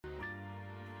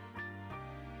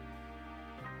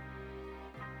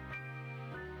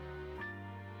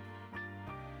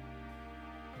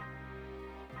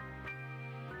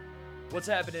What's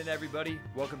happening, everybody?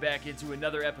 Welcome back into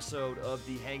another episode of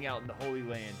the Hangout in the Holy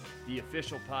Land, the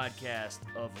official podcast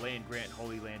of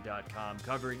LandGrantHolyLand.com,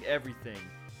 covering everything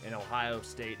in Ohio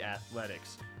State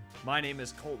athletics. My name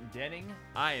is Colton Denning.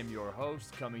 I am your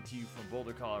host, coming to you from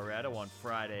Boulder, Colorado on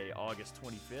Friday, August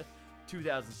 25th,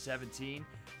 2017.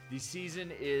 The season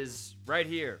is right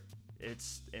here.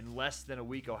 It's in less than a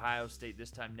week, Ohio State. This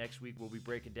time next week, we'll be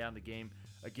breaking down the game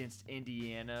against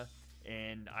Indiana,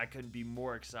 and I couldn't be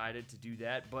more excited to do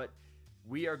that. But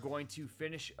we are going to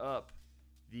finish up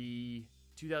the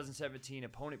 2017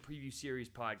 Opponent Preview Series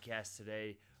podcast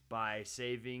today by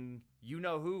saving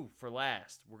you-know-who for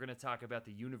last. We're going to talk about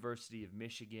the University of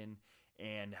Michigan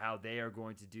and how they are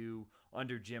going to do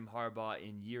under Jim Harbaugh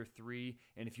in year 3.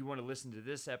 And if you want to listen to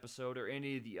this episode or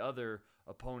any of the other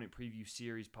Opponent Preview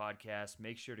Series podcasts,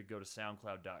 make sure to go to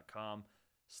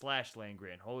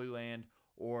soundcloud.com/LandGrantHolyLand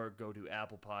or go to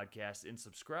Apple Podcasts and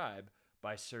subscribe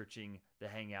by searching The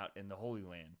Hangout in the Holy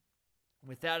Land.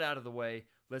 With that out of the way,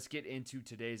 let's get into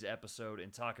today's episode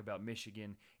and talk about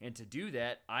Michigan. And to do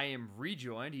that, I am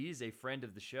rejoined, he is a friend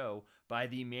of the show, by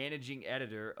the managing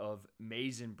editor of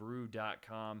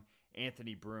MaizenBrew.com,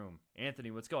 Anthony Broom. Anthony,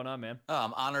 what's going on, man?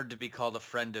 I'm honored to be called a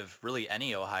friend of really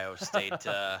any Ohio State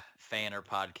fan or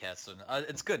podcast. So,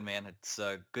 it's good, man. It's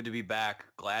good to be back.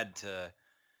 Glad to,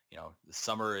 the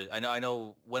summer. I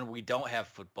know when we don't have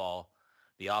football,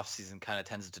 the offseason kind of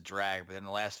tends to drag, but in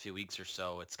the last few weeks or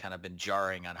so, it's kind of been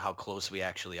jarring on how close we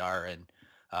actually are. And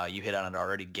you hit on it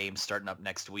already. Games starting up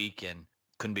next week, and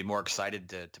couldn't be more excited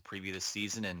to preview the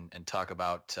season and talk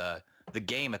about the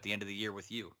game at the end of the year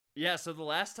with you. Yeah, so the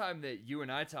last time that you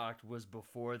and I talked was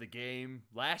before the game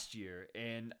last year,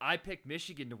 and I picked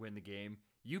Michigan to win the game.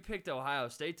 You picked Ohio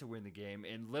State to win the game,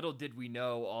 and little did we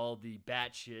know all the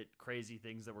batshit crazy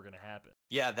things that were going to happen.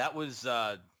 Yeah, that was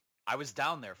I was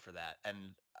down there for that, and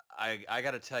I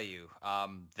got to tell you,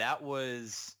 that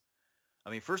was,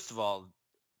 first of all,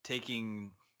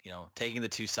 taking the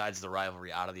two sides of the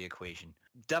rivalry out of the equation.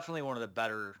 Definitely one of the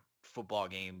better football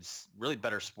games, really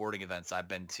better sporting events I've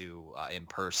been to in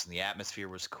person. The atmosphere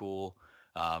was cool.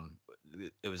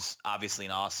 It was obviously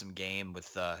an awesome game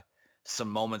with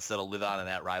some moments that'll live on in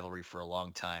that rivalry for a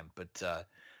long time. But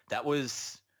that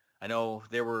was, I know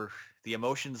the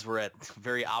emotions were at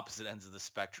very opposite ends of the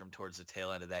spectrum towards the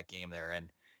tail end of that game there. And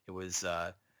it was,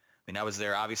 I was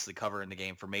there obviously covering the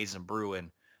game for Maizen Brew, and,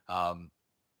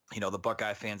 the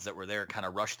Buckeye fans that were there kind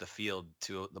of rushed the field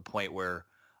to the point where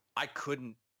I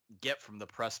couldn't get from the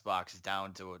press box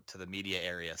down to the media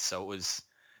area. So it was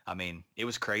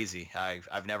crazy.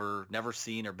 I've never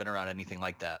seen or been around anything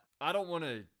like that. I don't want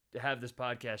to have this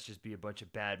podcast just be a bunch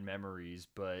of bad memories,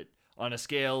 but on a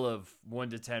scale of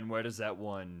 1 to 10, where does that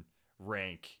one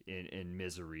rank in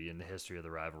misery in the history of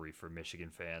the rivalry for Michigan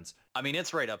fans?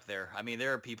 It's right up there.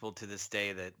 There are people to this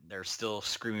day that they're still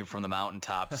screaming from the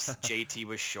mountaintops, JT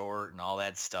was short and all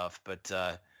that stuff. But,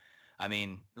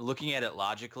 looking at it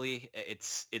logically,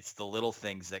 it's the little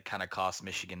things that kind of cost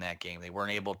Michigan that game. They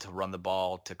weren't able to run the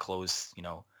ball to close, you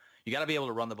got to be able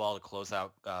to run the ball to close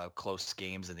out close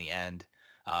games in the end.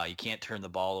 You can't turn the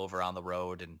ball over on the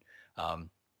road, and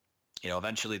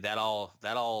eventually that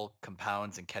all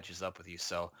compounds and catches up with you.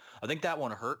 So I think that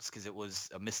one hurts because it was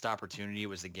a missed opportunity. It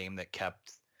was a game that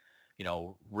kept,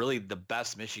 really the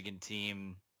best Michigan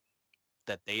team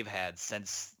that they've had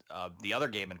since the other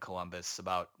game in Columbus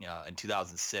about in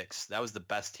 2006. That was the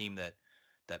best team that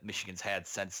Michigan's had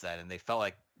since then, and they felt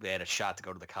like they had a shot to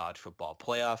go to the college football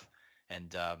playoff.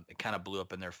 And it kind of blew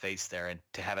up in their face there. And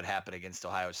to have it happen against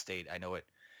Ohio State, I know it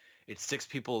sticks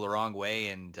people the wrong way.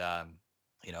 And,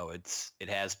 it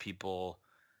has people,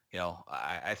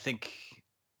 I think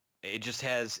it just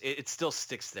has, it still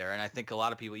sticks there. And I think a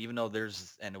lot of people, even though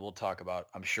and we'll talk about,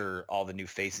 I'm sure, all the new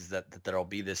faces that there'll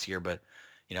be this year, but,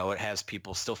 it has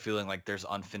people still feeling like there's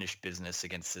unfinished business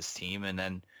against this team. And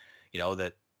then,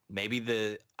 that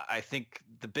maybe I think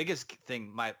the biggest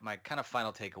thing, my kind of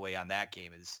final takeaway on that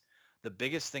game is, the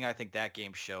biggest thing I think that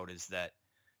game showed is that,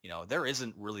 there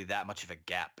isn't really that much of a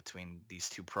gap between these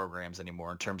two programs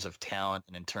anymore in terms of talent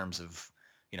and in terms of,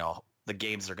 the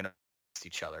games they're going to face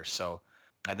each other. So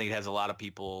I think it has a lot of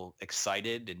people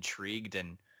excited, intrigued,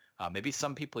 and maybe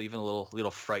some people even a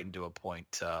little frightened to a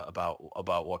point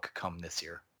about what could come this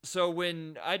year. So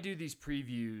when I do these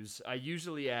previews, I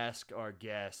usually ask our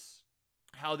guests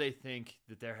how they think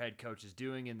that their head coach is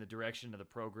doing in the direction of the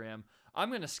program. I'm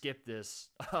going to skip this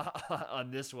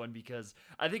on this one because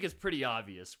I think it's pretty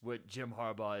obvious what Jim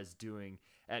Harbaugh is doing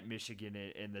at Michigan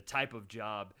and the type of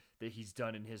job that he's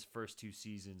done in his first 2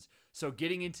 seasons. So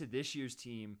getting into this year's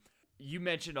team, you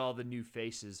mentioned all the new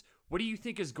faces. What do you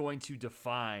think is going to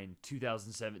define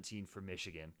 2017 for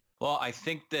Michigan? Well, I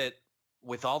think that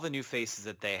with all the new faces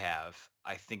that they have,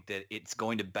 I think that it's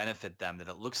going to benefit them that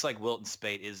it looks like Wilton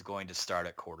Spate is going to start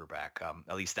at quarterback.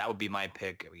 At least that would be my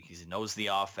pick. I mean, he knows the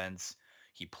offense.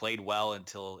 He played well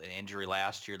until an injury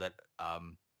last year that,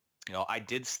 I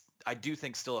do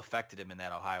think still affected him in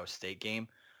that Ohio State game.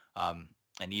 And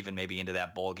even maybe into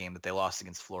that bowl game that they lost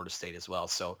against Florida State as well.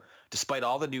 So despite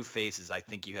all the new faces, I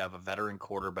think you have a veteran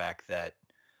quarterback that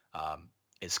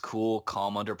is cool,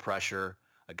 calm under pressure,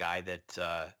 a guy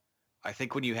that I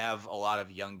think when you have a lot of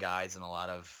young guys and a lot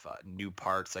of new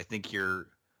parts, I think your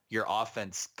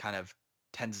offense kind of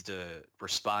tends to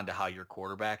respond to how your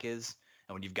quarterback is.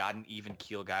 And when you've got an even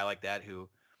keel guy like that who,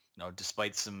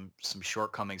 despite some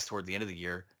shortcomings toward the end of the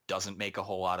year, doesn't make a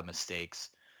whole lot of mistakes,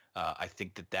 I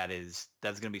think that's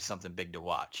going to be something big to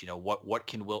watch. What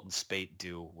can Wilton Spate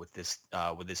do with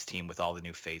this team with all the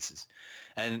new faces?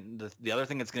 And the other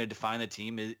thing that's going to define the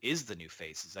team is the new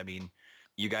faces. I mean,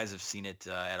 you guys have seen it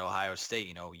at Ohio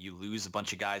State. You lose a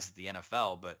bunch of guys at the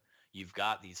NFL, but you've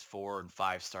got these 4 and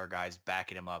 5-star guys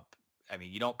backing them up. I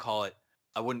mean, you don't call it.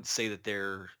 I wouldn't say that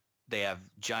they have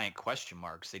giant question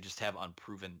marks. They just have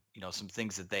unproven, some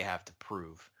things that they have to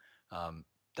prove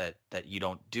that you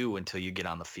don't do until you get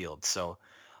on the field. So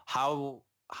how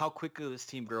quickly this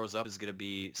team grows up is going to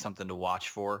be something to watch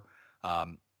for.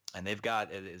 And they've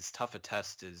got as tough a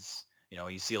test as,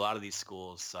 you see a lot of these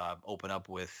schools open up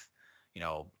with,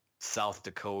 South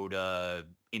Dakota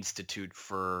Institute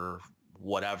for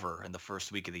whatever in the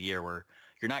first week of the year where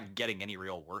you're not getting any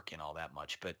real work in all that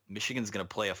much. But Michigan's going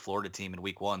to play a Florida team in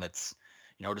week 1 that's,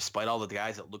 despite all the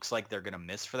guys it looks like they're going to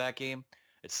miss for that game,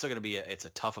 it's still going to be it's a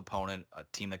tough opponent, a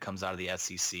team that comes out of the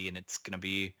SEC, and it's going to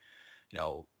be,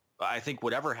 I think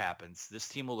whatever happens, this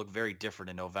team will look very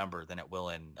different in November than it will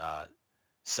in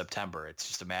September. It's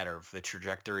just a matter of the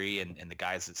trajectory and the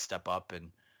guys that step up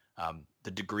and the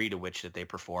degree to which that they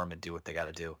perform and do what they got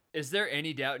to do. Is there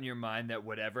any doubt in your mind that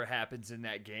whatever happens in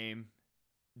that game,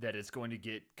 that it's going to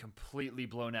get completely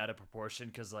blown out of proportion?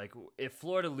 Because, like, if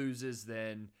Florida loses,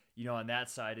 then, on that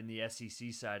side, in the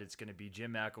SEC side, it's going to be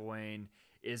Jim McElwain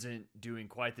isn't doing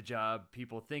quite the job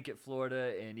people think at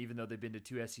Florida. And even though they've been to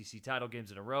 2 SEC title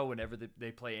games in a row, whenever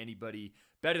they play anybody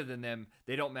better than them,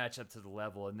 they don't match up to the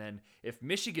level. And then if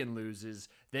Michigan loses,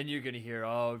 then you're going to hear,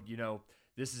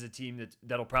 this is a team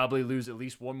that'll probably lose at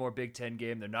least one more Big Ten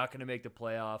game. They're not going to make the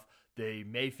playoff. They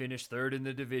may finish 3rd in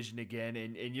the division again.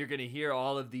 And you're going to hear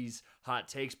all of these hot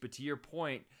takes. But to your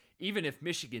point, even if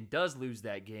Michigan does lose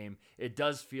that game, it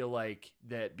does feel like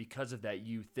that because of that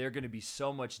youth, they're going to be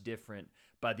so much different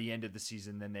by the end of the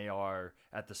season than they are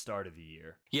at the start of the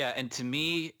year. Yeah, and to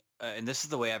me, and this is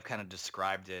the way I've kind of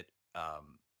described it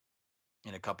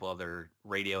in a couple other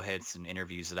radio hits and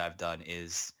interviews that I've done,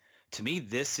 is to me,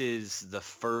 this is the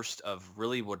first of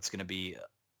really what's going to be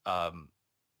a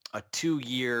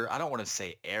 2-year, I don't want to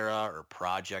say era or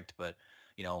project, but,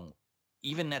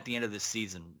 even at the end of this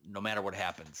season, no matter what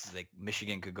happens,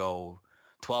 Michigan could go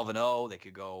 12-0, they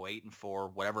could go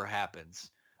 8-4, whatever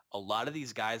happens. A lot of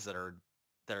these guys that are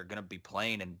going to be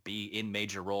playing and be in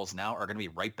major roles now are going to be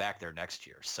right back there next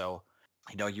year. So,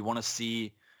 you want to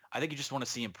see, I think you just want to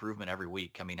see improvement every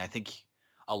week. I mean, I think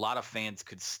a lot of fans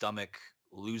could stomach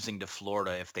losing to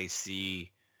Florida if they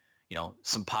see,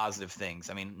 some positive things.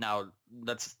 I mean, now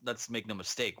let's make no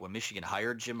mistake. When Michigan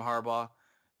hired Jim Harbaugh,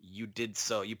 you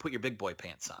put your big boy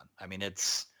pants on. I mean,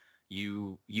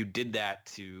 you did that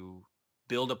to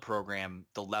build a program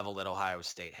the level that Ohio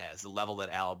State has, the level that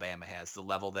Alabama has, the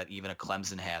level that even a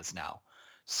Clemson has now.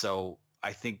 So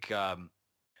I think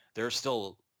there are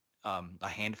still a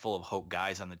handful of hope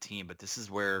guys on the team, but this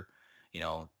is where,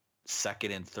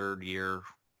 2nd and 3rd year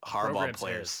Harbaugh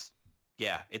players.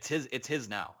 Yeah, it's his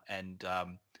now. And,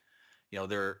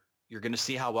 you're going to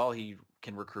see how well he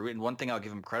can recruit. And one thing I'll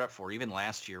give him credit for, even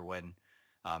last year when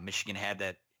Michigan had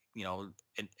that,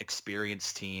 an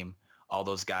experienced team, all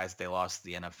those guys they lost to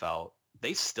the NFL,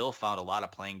 they still found a lot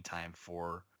of playing time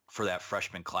for that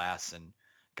freshman class and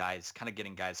guys kind of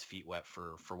getting guys' feet wet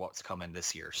for what's coming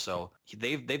this year. So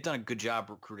they've done a good job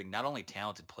recruiting not only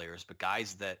talented players, but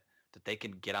guys that they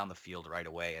can get on the field right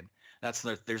away. And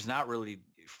there's not really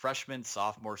freshman,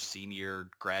 sophomore, senior,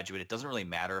 graduate. It doesn't really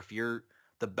matter. If you're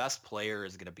the best player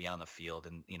is going to be on the field.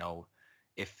 And,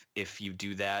 if you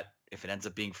do that, if it ends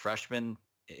up being freshman,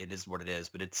 it is what it is.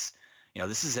 But it's,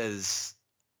 this is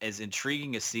as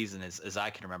intriguing a season as I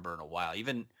can remember in a while.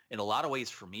 Even in a lot of ways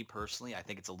for me personally, I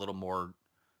think it's a little more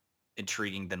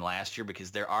intriguing than last year because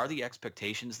there are the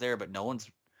expectations there, but no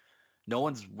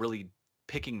one's really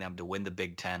picking them to win the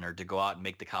Big Ten or to go out and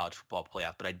make the college football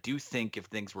playoff. But I do think if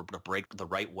things were to break the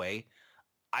right way,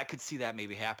 I could see that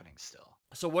maybe happening still.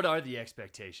 So what are the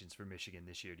expectations for Michigan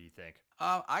this year, do you think?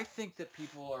 I think that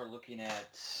people are looking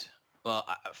at, well,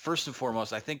 first and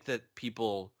foremost, I think that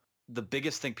the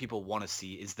biggest thing people want to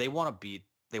see is they want to beat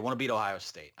Ohio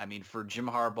State. I mean, for Jim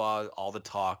Harbaugh, all the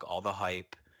talk, all the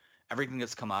hype, everything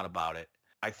that's come out about it,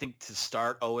 I think to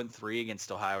start 0-3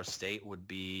 against Ohio State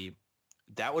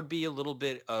that would be a little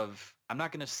bit of, I'm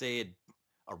not going to say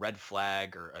a red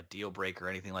flag or a deal breaker or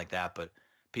anything like that, but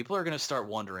people are going to start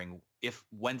wondering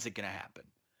when's it going to happen.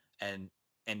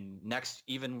 And next,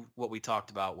 even what we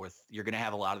talked about with, you're going to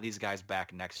have a lot of these guys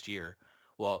back next year.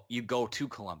 Well, you go to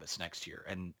Columbus next year,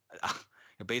 and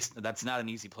that's not an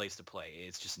easy place to play.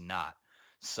 It's just not.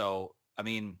 So, I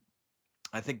mean,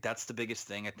 I think that's the biggest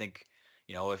thing. I think,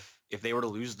 if they were to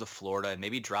lose to Florida and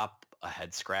maybe drop a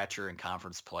head scratcher in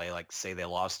conference play, like say they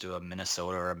lost to a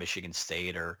Minnesota or a Michigan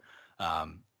State or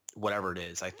whatever it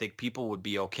is, I think people would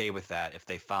be okay with that if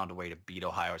they found a way to beat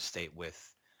Ohio State with,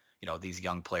 these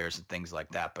young players and things like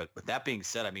that. But with that being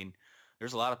said, I mean,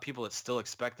 there's a lot of people that still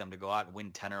expect them to go out and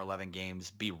win 10 or 11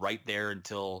 games, be right there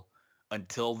until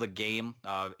the game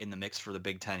in the mix for the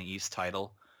Big Ten East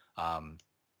title,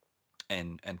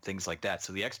 and things like that.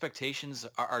 So the expectations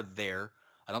are there.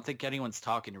 I don't think anyone's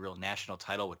talking a real national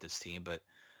title with this team, but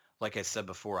like I said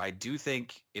before, I do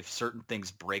think if certain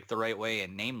things break the right way,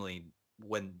 and namely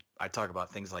when I talk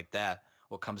about things like that,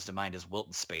 what comes to mind is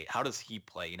Wilton Speight. How does he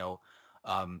play?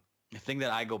 The thing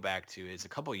that I go back to is a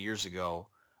couple of years ago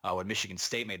when Michigan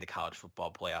State made the college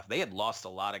football playoff, they had lost a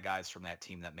lot of guys from that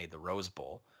team that made the Rose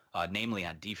Bowl, namely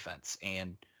on defense.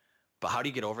 But how do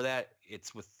you get over that?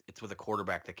 It's with a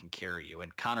quarterback that can carry you.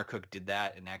 And Connor Cook did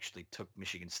that and actually took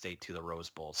Michigan State to the Rose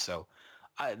Bowl. So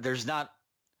I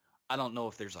don't know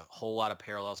if there's a whole lot of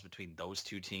parallels between those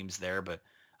two teams there, but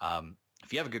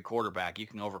if you have a good quarterback, you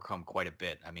can overcome quite a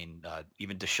bit. I mean,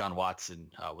 even Deshaun Watson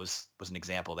was an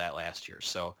example of that last year.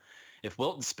 So if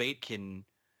Wilton Speight can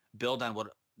build on what,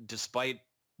 despite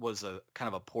was a kind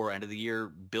of a poor end of the year,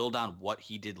 build on what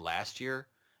he did last year,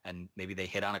 and maybe they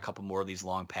hit on a couple more of these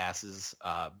long passes,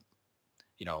 I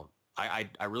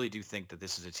really do think that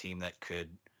this is a team that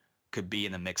could be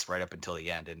in the mix right up until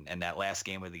the end, and that last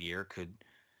game of the year could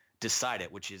decide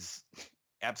it, which is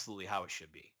absolutely how it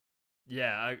should be.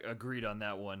 Yeah, I agreed on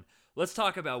that one. Let's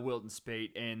talk about Wilton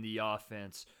Speight and the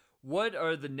offense. What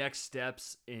are the next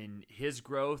steps in his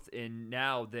growth, and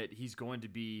now that he's going to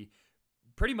be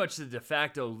pretty much the de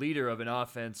facto leader of an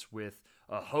offense with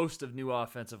a host of new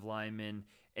offensive linemen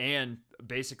and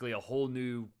basically a whole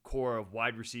new core of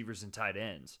wide receivers and tight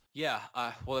ends? Yeah,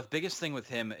 well, the biggest thing with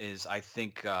him is I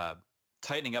think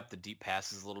tightening up the deep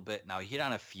passes a little bit. Now, he hit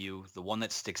on a few. The one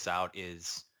that sticks out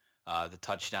is the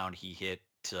touchdown he hit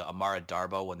to Amara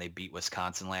Darboh when they beat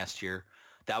Wisconsin last year.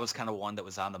 That was kind of one that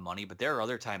was on the money, but there are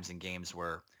other times in games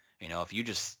where, if you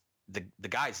just, the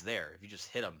guy's there, if you just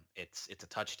hit him, it's a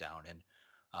touchdown. And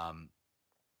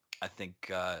I think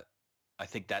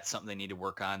that's something they need to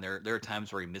work on. There are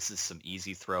times where he misses some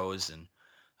easy throws, and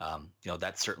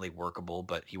that's certainly workable.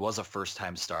 But he was a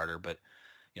first-time starter. But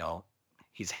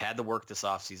he's had the work this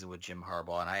offseason with Jim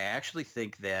Harbaugh, and I actually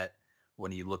think that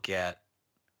when you look at,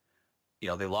 they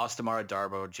lost Amara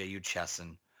Darboh, J.U.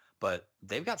 Chesson, but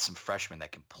they've got some freshmen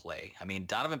that can play. I mean,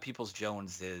 Donovan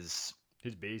Peoples-Jones is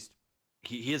He's a beast.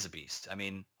 He is a beast. I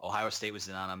mean, Ohio State was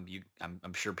in on him.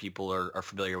 I'm sure people are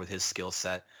familiar with his skill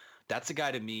set. That's a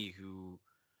guy to me who,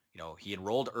 he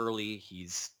enrolled early.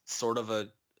 He's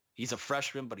he's a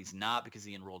freshman, but he's not because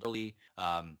he enrolled early.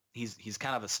 He's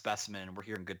kind of a specimen, and we're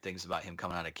hearing good things about him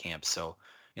coming out of camp. So,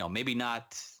 maybe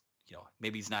not,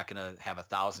 maybe he's not going to have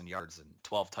 1,000 yards and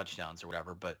 12 touchdowns or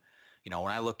whatever. But, when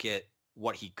I look at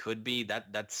what he could be,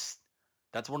 that's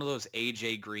one of those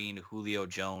A.J. Green, Julio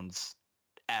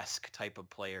Jones-esque type of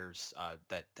players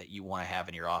that you want to have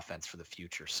in your offense for the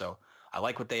future. So I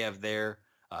like what they have there.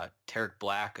 Tarek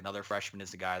Black, another freshman,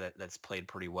 is a guy that's played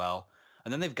pretty well.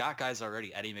 And then they've got guys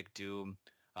already, Eddie McDoom,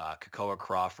 Kakoa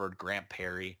Crawford, Grant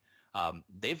Perry.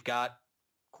 They've got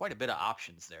quite a bit of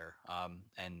options there.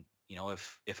 And,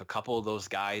 if a couple of those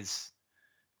guys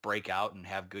break out and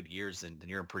have good years, then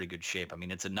you're in pretty good shape. I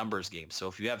mean, it's a numbers game. So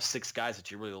if you have 6 guys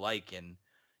that you really like and,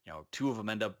 2 of them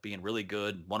end up being really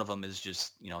good, one of them is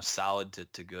just, solid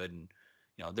to good, and,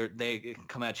 they can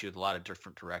come at you with a lot of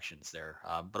different directions there.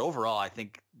 But overall, I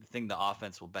think the thing the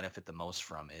offense will benefit the most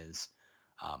from is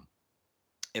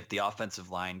if the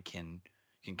offensive line can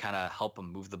kind of help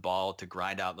them move the ball to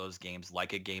grind out those games,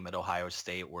 like a game at Ohio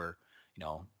State where,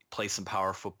 play some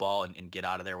power football and get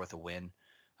out of there with a win.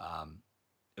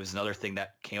 It was another thing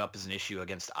that came up as an issue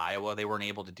against Iowa. They weren't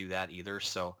able to do that either.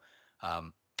 So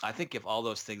I think if all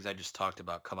those things I just talked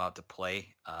about come out to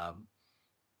play,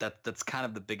 that's kind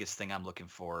of the biggest thing I'm looking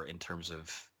for in terms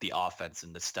of the offense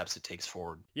and the steps it takes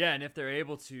forward. Yeah, and if they're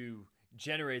able to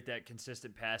generate that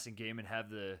consistent passing game and have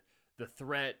the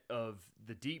threat of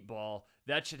the deep ball,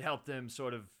 that should help them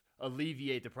sort of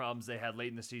alleviate the problems they had late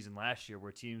in the season last year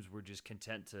where teams were just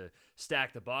content to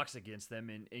stack the box against them,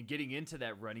 and getting into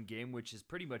that running game, which has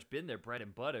pretty much been their bread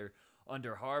and butter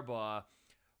under Harbaugh.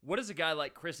 What does a guy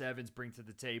like Chris Evans bring to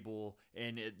the table?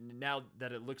 And now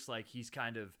that it looks like he's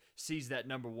kind of seized that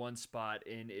number one spot,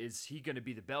 and is he going to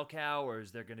be the bell cow, or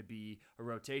is there going to be a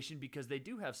rotation? Because they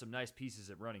do have some nice pieces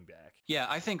at running back. Yeah,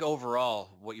 I think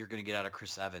overall what you're going to get out of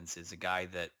Chris Evans is a guy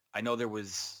that I know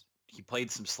he played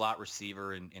some slot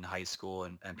receiver in high school,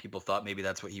 and people thought maybe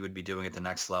that's what he would be doing at the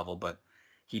next level, but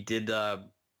he did.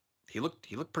 He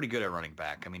looked pretty good at running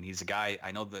back. I mean, he's a guy,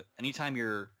 I know that anytime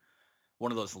you're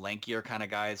one of those lankier kind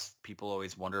of guys, people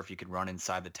always wonder if you can run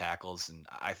inside the tackles, and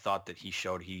I thought that he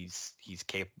showed he's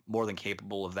more than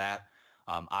capable of that.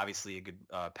 Obviously, a good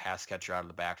pass catcher out of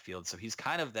the backfield, so he's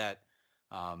kind of that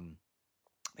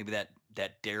maybe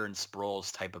that Darren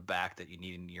Sproles type of back that you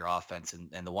need in your offense,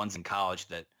 and the ones in college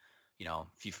that, you know,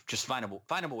 if you just find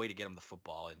them a way to get them the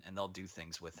football, and they'll do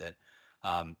things with it.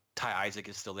 Ty Isaac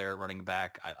is still there running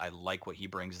back. I like what he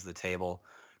brings to the table.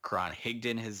 Karan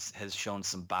Higdon has shown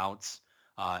some bounce.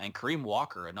 And Kareem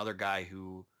Walker, another guy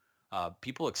who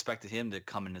people expected him to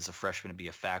come in as a freshman and be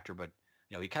a factor, but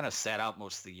you know, he kind of sat out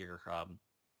most of the year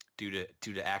due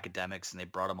to academics, and they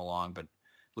brought him along. But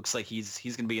looks like he's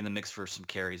going to be in the mix for some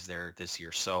carries there this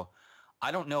year. So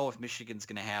I don't know if Michigan's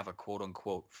going to have a quote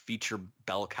unquote feature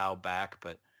bell cow back,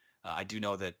 but I do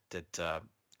know that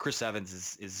Chris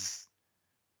Evans is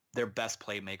their best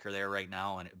playmaker there right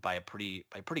now, and by a pretty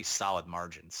solid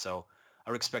margin. So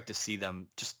I would expect to see them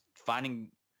just finding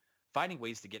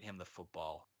ways to get him the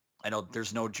football. I know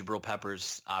there's no Jabril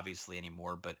Peppers obviously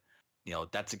anymore, but you know,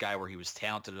 that's a guy where he was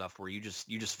talented enough where you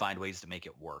just find ways to make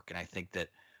it work. And I think that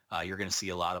you're going to see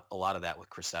a lot of that with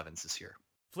Chris Evans this year.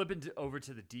 Flipping over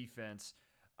to the defense,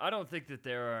 I don't think that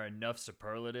there are enough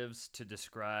superlatives to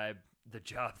describe the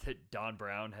job that Don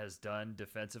Brown has done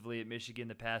defensively at Michigan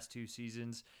the past 2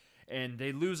 seasons. And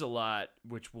they lose a lot,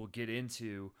 which we'll get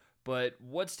into. But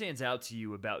what stands out to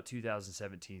you about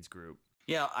 2017's group?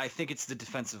 Yeah, I think it's the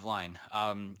defensive line.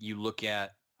 You look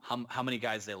at how many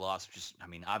guys they lost, which is, I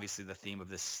mean, obviously the theme of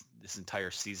this entire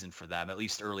season for them, at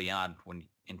least early on,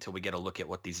 until we get a look at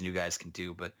what these new guys can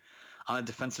do. But on the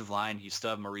defensive line, you still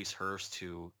have Maurice Hurst,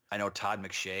 who I know Todd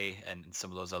McShay and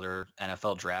some of those other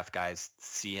NFL draft guys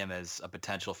see him as a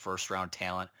potential first-round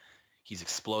talent. He's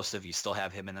explosive. You still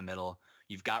have him in the middle.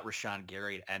 You've got Rashawn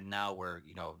Gary at end now, where,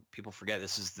 you know, people forget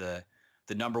this is the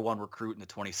number one recruit in the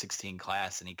 2016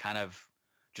 class, and he kind of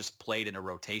just played in a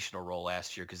rotational role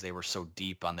last year because they were so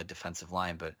deep on the defensive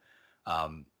line. But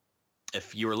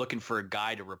if you were looking for a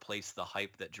guy to replace the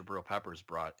hype that Jabril Peppers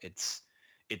brought, it's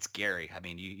Gary. I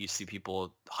mean, you see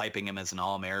people hyping him as an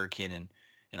All-American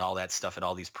and all that stuff at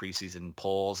all these preseason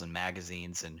polls and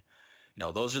magazines, and you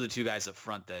know, those are the two guys up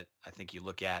front that I think you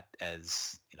look at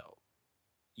as, you know,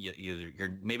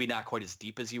 you're maybe not quite as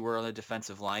deep as you were on the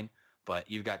defensive line, but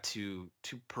you've got two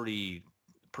pretty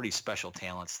special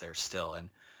talents there still. And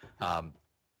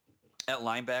at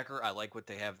linebacker, I like what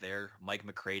they have there. Mike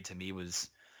McCray to me was,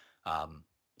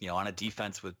 you know, on a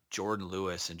defense with Jordan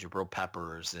Lewis and Jabril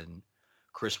Peppers and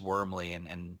Chris Wormley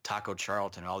and Taco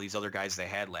Charlton and all these other guys they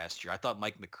had last year. I thought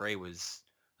Mike McCray was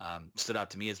stood out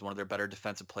to me as one of their better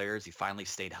defensive players. He finally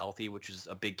stayed healthy, which is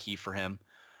a big key for him.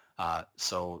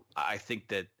 So I think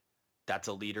that that's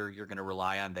a leader you're going to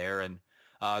rely on there. And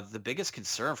the biggest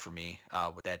concern for me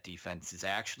with that defense is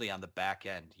actually on the back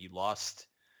end.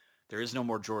 There is no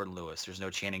more Jordan Lewis. There's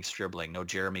no Channing Stribling, no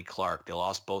Jeremy Clark. They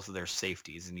lost both of their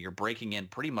safeties, and you're breaking in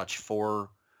pretty much four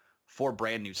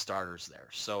brand new starters there.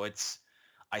 So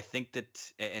I think that,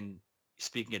 and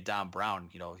speaking of Don Brown,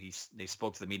 you know, they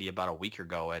spoke to the media about a week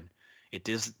ago, and it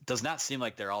does not seem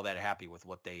like they're all that happy with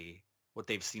what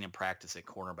they've seen in practice at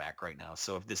cornerback right now.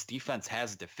 So if this defense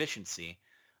has a deficiency,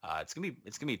 it's gonna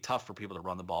be tough for people to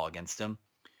run the ball against them.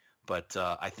 But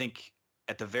I think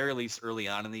at the very least early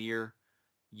on in the year,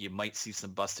 you might see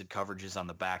some busted coverages on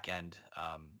the back end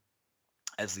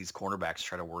as these cornerbacks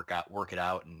try to work it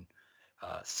out and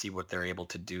see what they're able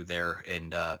to do there in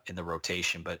the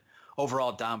rotation. But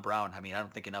overall, Don Brown, I mean, I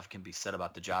don't think enough can be said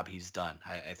about the job he's done.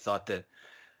 I thought that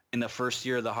in the first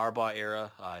year of the Harbaugh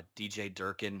era, DJ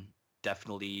Durkin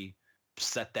definitely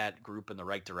set that group in the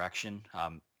right direction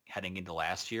heading into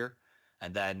last year.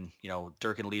 And then, you know,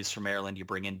 Durkin leaves for Maryland. You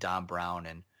bring in Don Brown,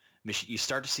 and you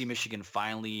start to see Michigan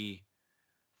finally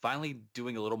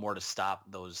doing a little more to stop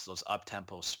those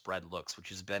up-tempo spread looks, which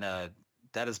has been a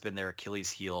that has been their Achilles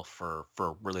heel for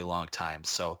a really long time.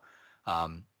 So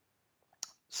um,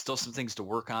 still some things to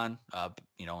work on.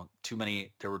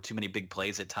 There were too many big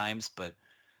plays at times, but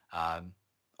um,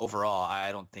 overall,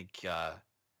 I don't think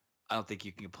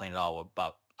you can complain at all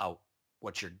about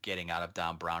what you're getting out of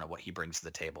Don Brown and what he brings to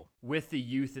the table. With the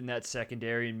youth in that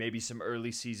secondary and maybe some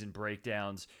early season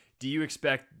breakdowns, do you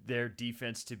expect their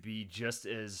defense to be just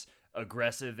as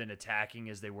aggressive and attacking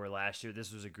as they were last year?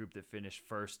 This was a group that finished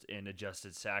first in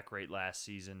adjusted sack rate last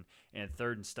season and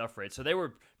third in stuff rate. So they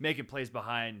were making plays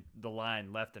behind the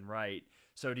line left and right.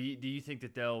 So do you think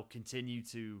that they'll continue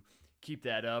to keep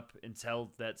that up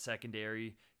until that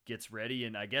secondary gets ready?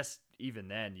 And I guess even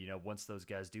then, once those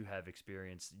guys do have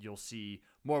experience, you'll see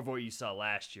more of what you saw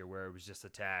last year where it was just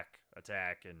attack,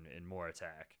 and more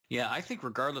attack. Yeah, I think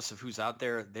regardless of who's out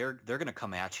there, they're going to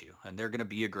come at you and they're going to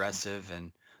be aggressive,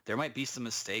 and there might be some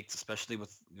mistakes, especially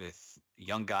with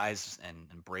young guys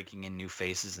and breaking in new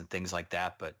faces and things like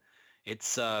that. But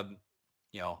it's I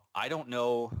don't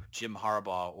know Jim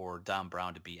Harbaugh or Don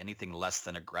Brown to be anything less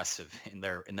than aggressive in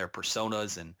their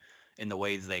personas and in the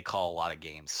ways they call a lot of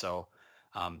games. So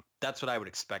that's what I would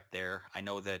expect there. I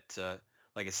know that,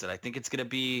 like I said, I think it's going to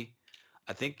be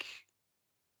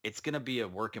a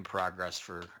work in progress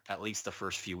for at least the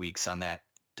first few weeks on that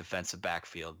defensive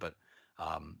backfield. But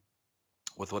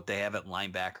with what they have at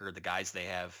linebacker, the guys they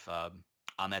have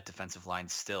on that defensive line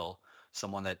still,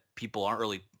 someone that people aren't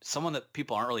really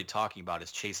talking about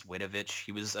is Chase Winovich.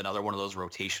 He was another one of those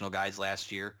rotational guys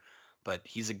last year, but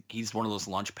he's one of those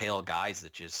lunch pail guys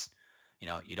that just,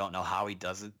 you don't know how he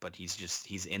does it, but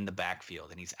he's in the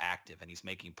backfield and he's active and he's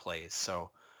making plays.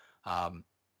 So when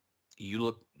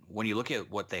you look at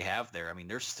what they have there, I mean,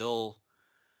 there's still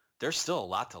a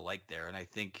lot to like there. And I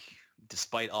think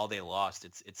despite all they lost,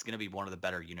 it's going to be one of the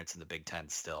better units in the Big Ten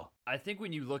still. I think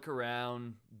when you look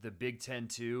around the Big Ten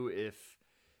too,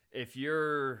 if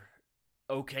you're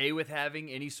okay with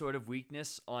having any sort of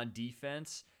weakness on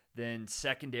defense, then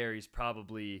secondary is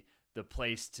probably the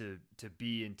place to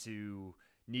be and to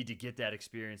need to get that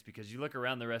experience, because you look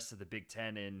around the rest of the Big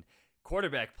Ten and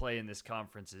quarterback play in this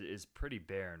conference is pretty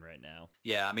barren right now.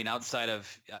 Yeah, I mean, outside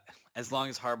of as long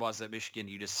as Harbaugh's at Michigan,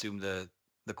 you'd assume the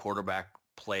quarterback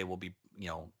play will be,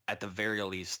 at the very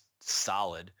least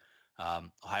solid.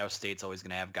 Ohio State's always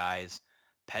going to have guys.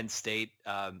 Penn State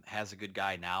has a good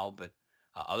guy now, but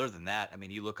other than that, I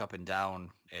mean, you look up and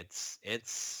down,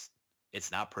 it's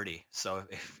not pretty. So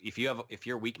if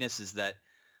your weakness is that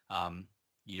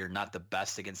you're not the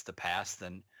best against the pass,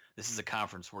 then this is a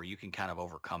conference where you can kind of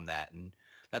overcome that. And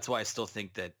that's why I still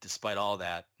think that despite all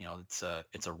that, it's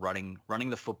a running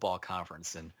the football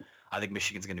conference, and I think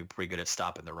Michigan's going to be pretty good at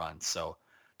stopping the run. So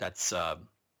that's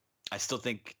I still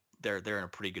think they're in a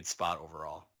pretty good spot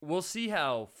overall. We'll see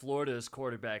how Florida's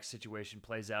quarterback situation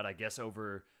plays out, I guess,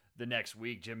 over the next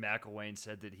week. Jim McElwain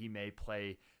said that he may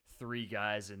play 3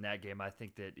 guys in that game. I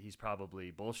think that he's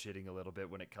probably bullshitting a little bit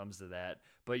when it comes to that.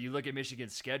 But you look at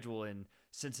Michigan's schedule, and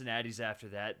Cincinnati's after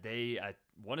that. They, I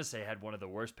want to say, had one of the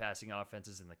worst passing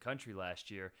offenses in the country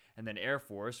last year. And then Air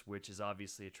Force, which is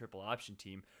obviously a triple option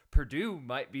team. Purdue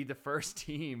might be the first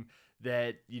team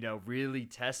that, really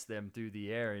tests them through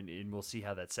the air, and we'll see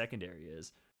how that secondary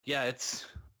is. Yeah, it's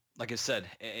like I said,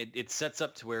 it sets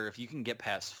up to where if you can get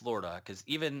past Florida, because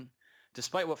even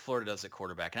despite what Florida does at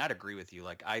quarterback, and I'd agree with you,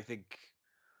 like I think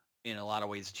in a lot of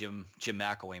ways Jim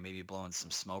McElwain may be blowing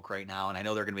some smoke right now, and I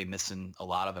know they're going to be missing a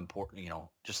lot of important,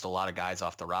 just a lot of guys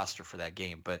off the roster for that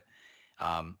game. But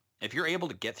if you're able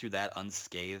to get through that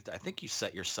unscathed, I think you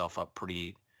set yourself up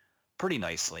pretty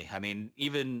nicely. I mean,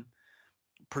 even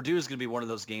Purdue is going to be one of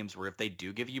those games where if they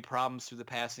do give you problems through the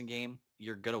passing game,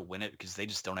 you're going to win it because they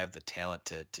just don't have the talent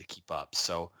to keep up.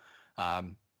 So,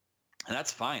 and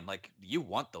that's fine. Like, you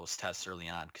want those tests early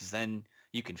on because then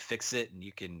you can fix it and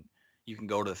you can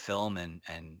go to the film and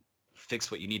fix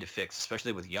what you need to fix,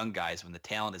 especially with young guys when the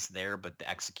talent is there, but the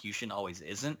execution always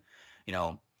isn't.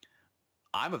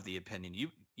 I'm of the opinion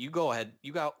you go ahead,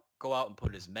 go out and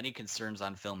put as many concerns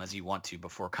on film as you want to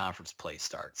before conference play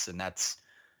starts. And that's,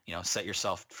 set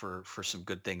yourself for some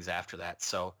good things after that.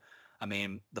 So, I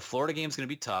mean, the Florida game is going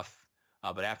to be tough,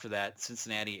 but after that,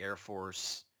 Cincinnati, Air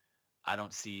Force, I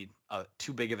don't see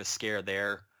too big of a scare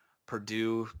there.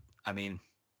 Purdue, I mean,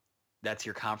 that's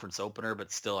your conference opener,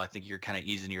 but still, I think you're kind of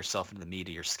easing yourself into the meat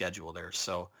of your schedule there.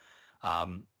 So,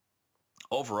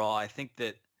 overall, I think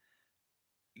that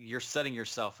you're setting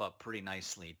yourself up pretty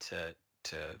nicely to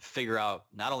figure out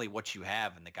not only what you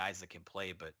have and the guys that can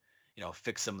play, but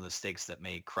fix some of the mistakes that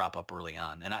may crop up early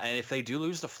on. And if they do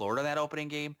lose to Florida that opening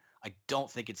game, I don't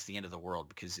think it's the end of the world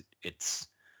because it's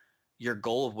your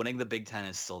goal of winning the Big Ten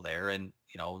is still there. And,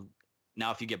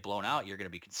 Now, if you get blown out, you're going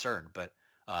to be concerned. But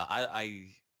I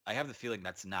have the feeling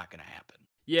that's not going to happen.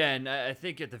 Yeah, and I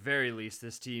think at the very least,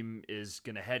 this team is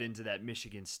going to head into that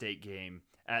Michigan State game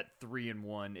at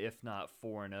 3-1, if not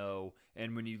 4-0.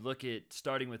 And when you look at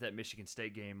starting with that Michigan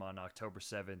State game on October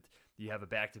 7th, you have a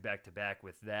back-to-back-to-back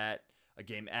with that, a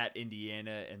game at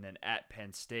Indiana, and then at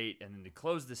Penn State, and then to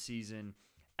close the season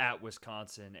at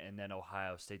Wisconsin, and then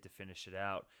Ohio State to finish it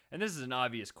out. And this is an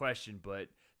obvious question, but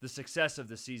the success of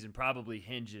the season probably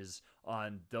hinges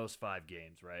on those 5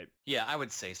 games, right? Yeah, I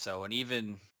would say so. And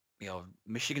even,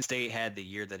 Michigan State had the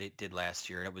year that it did last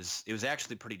year, and it was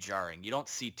actually pretty jarring. You don't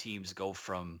see teams go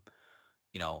from,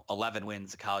 11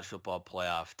 wins a college football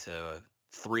playoff to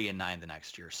 3-9 the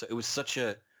next year. So it was such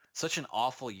an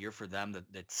awful year for them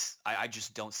I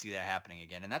just don't see that happening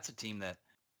again. And that's a team that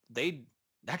the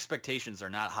expectations are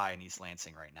not high in East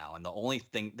Lansing right now. And the only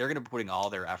thing they're going to be putting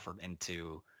all their effort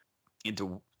into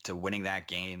winning that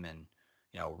game and,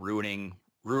 ruining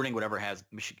whatever has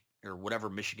Michigan or whatever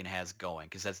Michigan has going,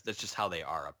 because that's just how they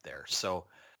are up there. So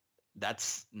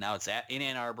it's in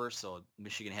Ann Arbor, so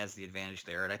Michigan has the advantage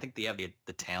there, and I think they have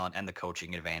the talent and the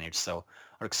coaching advantage. So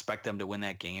I would expect them to win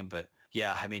that game. But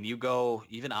yeah, I mean, you go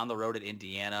even on the road at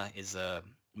Indiana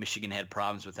Michigan had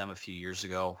problems with them a few years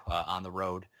ago on the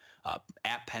road.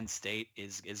 At Penn State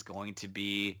is going to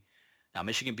be now.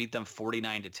 Michigan beat them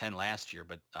 49-10 last year,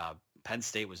 but Penn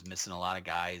State was missing a lot of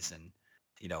guys, and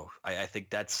I think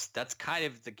that's kind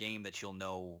of the game that you'll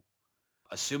know,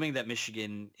 assuming that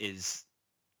Michigan is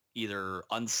either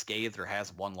unscathed or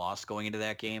has one loss going into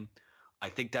that game. I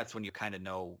think that's when you kind of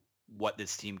know what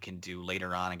this team can do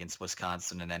later on against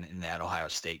Wisconsin and then in that Ohio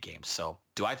State game. So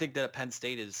do I think that Penn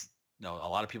State is, a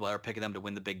lot of people are picking them to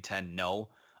win the Big Ten? No,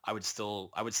 I would still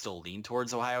lean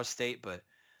towards Ohio State, but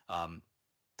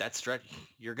that stretch,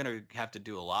 you're going to have to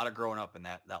do a lot of growing up in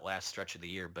that last stretch of the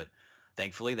year. But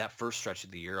thankfully, that first stretch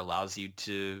of the year allows you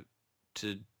to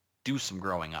do some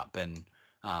growing up and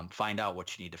find out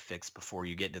what you need to fix before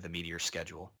you get into the meatier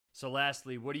schedule. So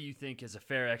lastly, what do you think is a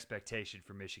fair expectation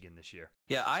for Michigan this year?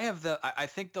 Yeah, I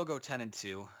think they'll go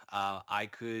 10-2. I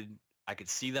could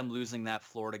see them losing that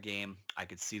Florida game. I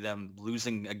could see them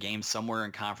losing a game somewhere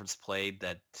in conference play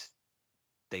that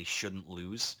they shouldn't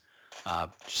lose.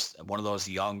 Just one of those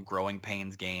young growing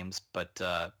pains games. But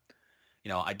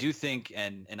I do think,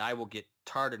 and I will get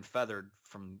tarred and feathered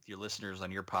from your listeners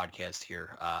on your podcast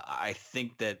here. I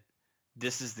think that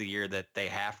this is the year that they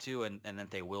have to, and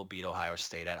that they will beat Ohio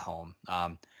State at home.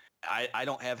 I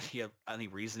don't have any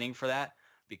reasoning for that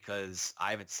because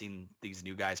I haven't seen these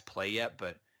new guys play yet,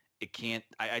 but it can't,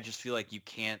 I just feel like you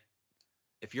can't,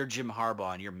 if you're Jim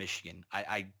Harbaugh and you're Michigan,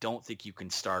 I don't think you can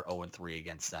start 0-3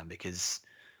 against them because,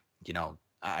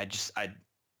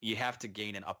 you have to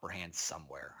gain an upper hand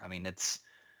somewhere. I mean, it's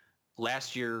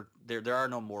last year, there are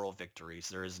no moral victories.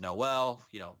 There is no,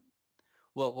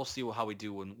 we'll see how we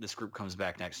do when this group comes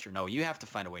back next year. No, you have to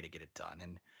find a way to get it done.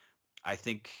 And I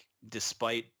think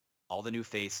despite all the new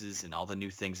faces and all the new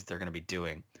things that they're going to be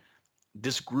doing,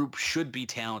 this group should be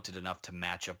talented enough to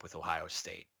match up with Ohio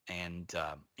State. And,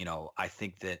 I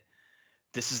think that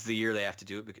this is the year they have to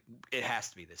do it. Because it has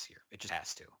to be this year. It just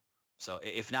has to. So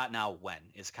if not now, when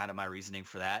is kind of my reasoning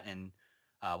for that. And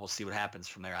we'll see what happens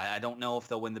from there. I don't know if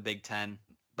they'll win the Big Ten,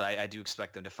 but I do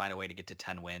expect them to find a way to get to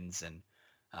 10 wins and,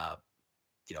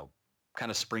 kind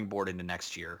of springboard into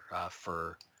next year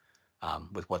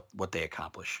with what they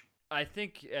accomplish. I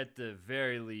think at the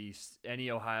very least,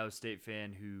 any Ohio State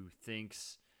fan who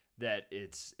thinks that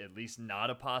it's at least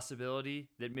not a possibility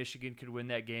that Michigan could win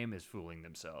that game is fooling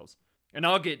themselves. And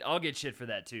I'll get shit for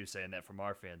that too, saying that from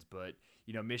our fans. But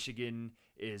Michigan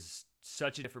is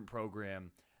such a different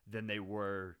program than they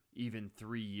were even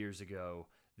 3 years ago.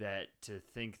 That to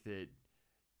think that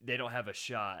they don't have a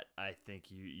shot, I think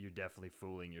you're definitely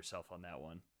fooling yourself on that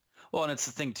one. Well, and it's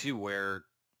the thing too where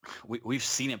we've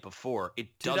seen it before.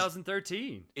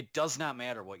 2013. It does not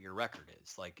matter what your record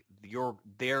is. Like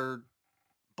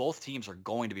both teams are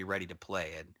going to be ready to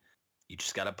play, and you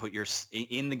just got to put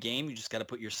in the game. You just got to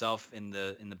put yourself in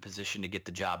the position to get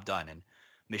the job done. And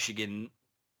Michigan,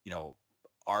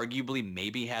 arguably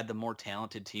maybe had the more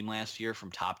talented team last year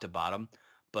from top to bottom,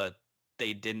 but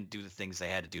they didn't do the things they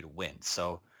had to do to win.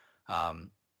 So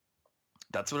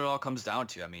that's what it all comes down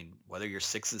to. I mean, whether you're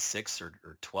 6-6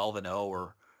 or 12-0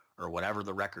 or whatever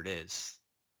the record is,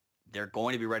 they're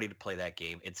going to be ready to play that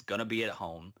game. It's going to be at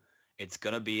home. It's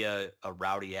going to be a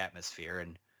rowdy atmosphere,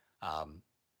 and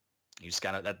you just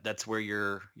gotta. That's where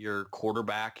your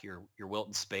quarterback, your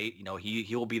Wilton Speight,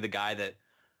 he will be the guy that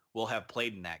will have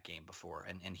played in that game before,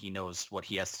 and he knows what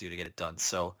he has to do to get it done.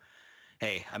 So,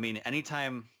 hey, I mean,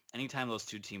 anytime those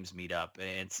two teams meet up,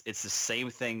 it's the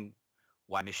same thing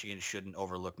why Michigan shouldn't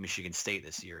overlook Michigan State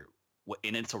this year.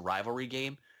 And it's a rivalry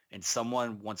game, and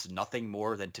someone wants nothing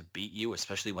more than to beat you,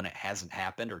 especially when it hasn't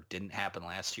happened or didn't happen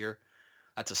last year.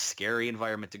 That's a scary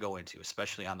environment to go into,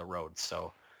 especially on the road.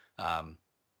 So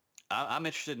I'm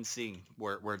interested in seeing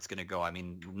where it's going to go. I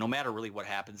mean, no matter really what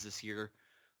happens this year,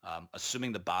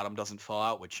 assuming the bottom doesn't fall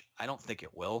out, which I don't think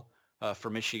it will for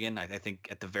Michigan. I think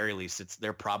at the very least,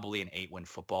 they're probably an 8-win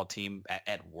football team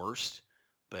at worst.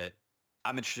 But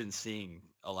I'm interested in seeing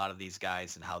a lot of these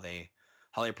guys and how they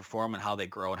perform and how they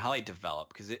grow and how they develop.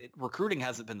 Because recruiting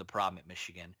hasn't been the problem at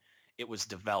Michigan. It was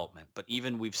development. But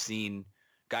even we've seen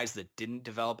guys that didn't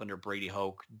develop under Brady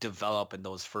Hoke develop in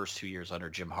those first 2 years under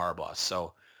Jim Harbaugh.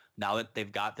 So now that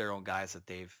they've got their own guys that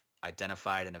they've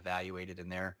identified and evaluated in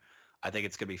there, I think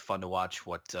it's going to be fun to watch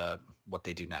what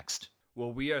they do next.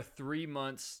 Well, we are 3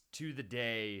 months to the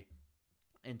day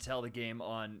until the game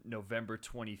on November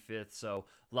 25th. So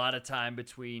a lot of time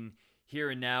between here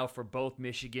and now for both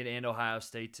Michigan and Ohio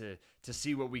State to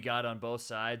see what we got on both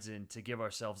sides and to give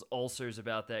ourselves ulcers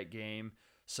about that game.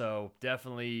 So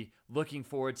definitely looking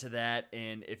forward to that.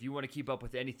 And if you want to keep up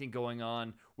with anything going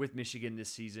on with Michigan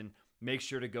this season, make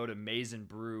sure to go to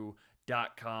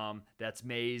maizenbrew.com. That's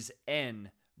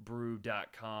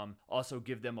maizenbrew.com. Also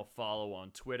give them a follow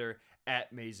on Twitter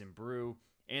at maizenbrew.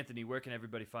 Anthony, where can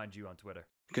everybody find you on Twitter?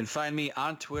 You can find me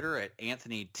on Twitter at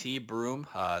Anthony T. Broom.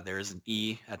 There is an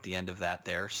E at the end of that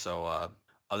there. So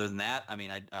other than that, I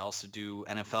mean, I also do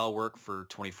NFL work for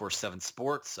 24/7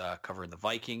 Sports, covering the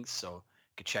Vikings. So you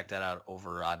can check that out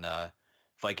over on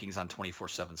Vikings on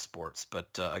 24/7 Sports.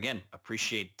 But again,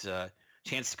 appreciate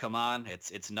chance to come on.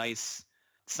 It's nice.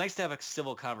 It's nice to have a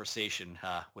civil conversation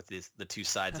with the two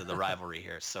sides of the rivalry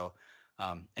here. So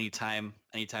anytime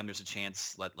there's a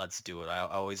chance, let's do it. I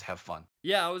always have fun.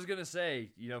 Yeah, I was going to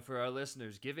say, for our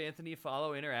listeners, give Anthony a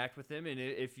follow, interact with him. And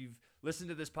if you've listened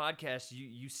to this podcast,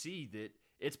 you see that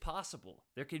it's possible.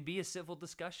 There can be a civil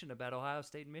discussion about Ohio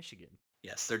State and Michigan.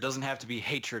 Yes, there doesn't have to be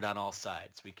hatred on all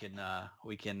sides. We can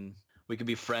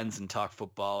be friends and talk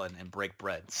football and break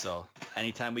bread. So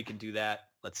anytime we can do that,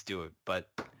 let's do it. But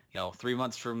 3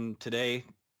 months from today,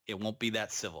 it won't be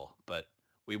that civil. But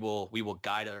we will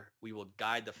guide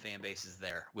the fan bases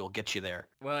there. We'll get you there.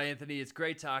 Well, Anthony, it's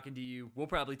great talking to you. We'll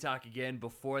probably talk again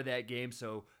before that game,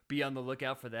 so be on the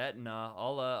lookout for that. And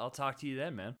I'll talk to you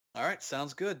then, man. All right,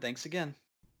 sounds good. Thanks again.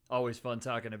 Always fun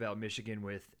talking about Michigan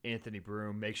with Anthony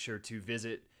Broom. Make sure to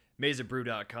visit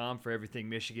maizenbrew.com for everything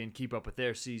Michigan. Keep up with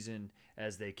their season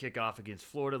as they kick off against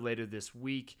Florida later this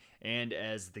week and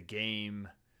as the game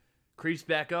creeps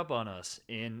back up on us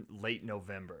in late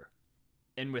November.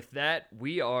 And with that,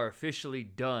 we are officially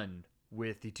done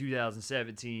with the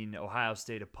 2017 Ohio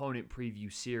State Opponent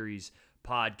Preview Series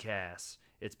podcast.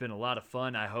 It's been a lot of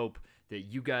fun. I hope that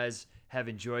you guys have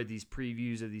enjoyed these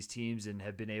previews of these teams and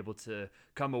have been able to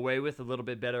come away with a little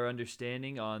bit better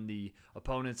understanding on the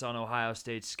opponents on Ohio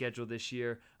State's schedule this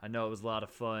year. I know it was a lot of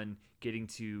fun getting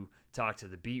to talk to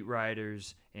the beat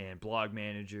writers and blog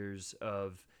managers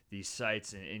of these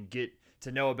sites and get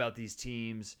to know about these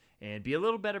teams and be a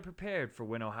little better prepared for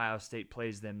when Ohio State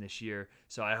plays them this year.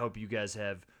 So I hope you guys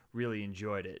have really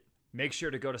enjoyed it. Make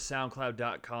sure to go to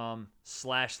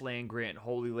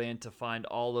soundcloud.com/LandGrantHolyLand to find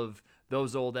all of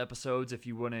those old episodes if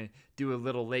you want to do a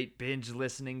little late binge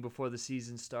listening before the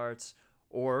season starts,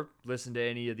 or listen to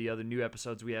any of the other new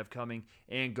episodes we have coming,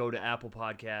 and go to Apple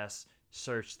Podcasts,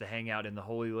 search The Hangout in the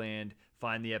Holy Land,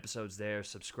 find the episodes there,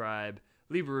 subscribe,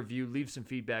 leave a review, leave some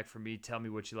feedback for me, tell me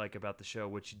what you like about the show,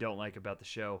 what you don't like about the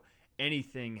show.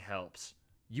 Anything helps.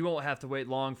 You won't have to wait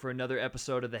long for another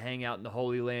episode of The Hangout in the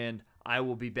Holy Land. I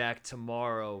will be back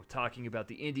tomorrow talking about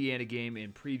the Indiana game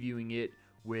and previewing it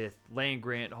with Land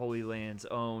Grant Holy Land's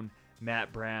own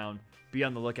Matt Brown. Be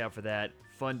on the lookout for that.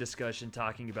 Fun discussion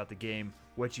talking about the game,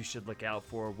 what you should look out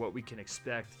for, what we can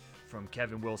expect from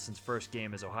Kevin Wilson's first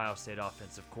game as Ohio State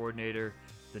offensive coordinator,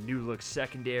 the new look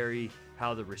secondary,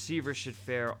 how the receivers should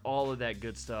fare, all of that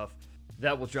good stuff.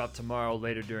 That will drop tomorrow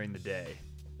later during the day.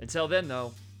 Until then,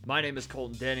 though, my name is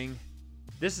Colton Denning.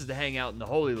 This is The Hangout in the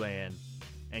Holy Land,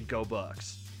 and go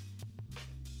Bucks.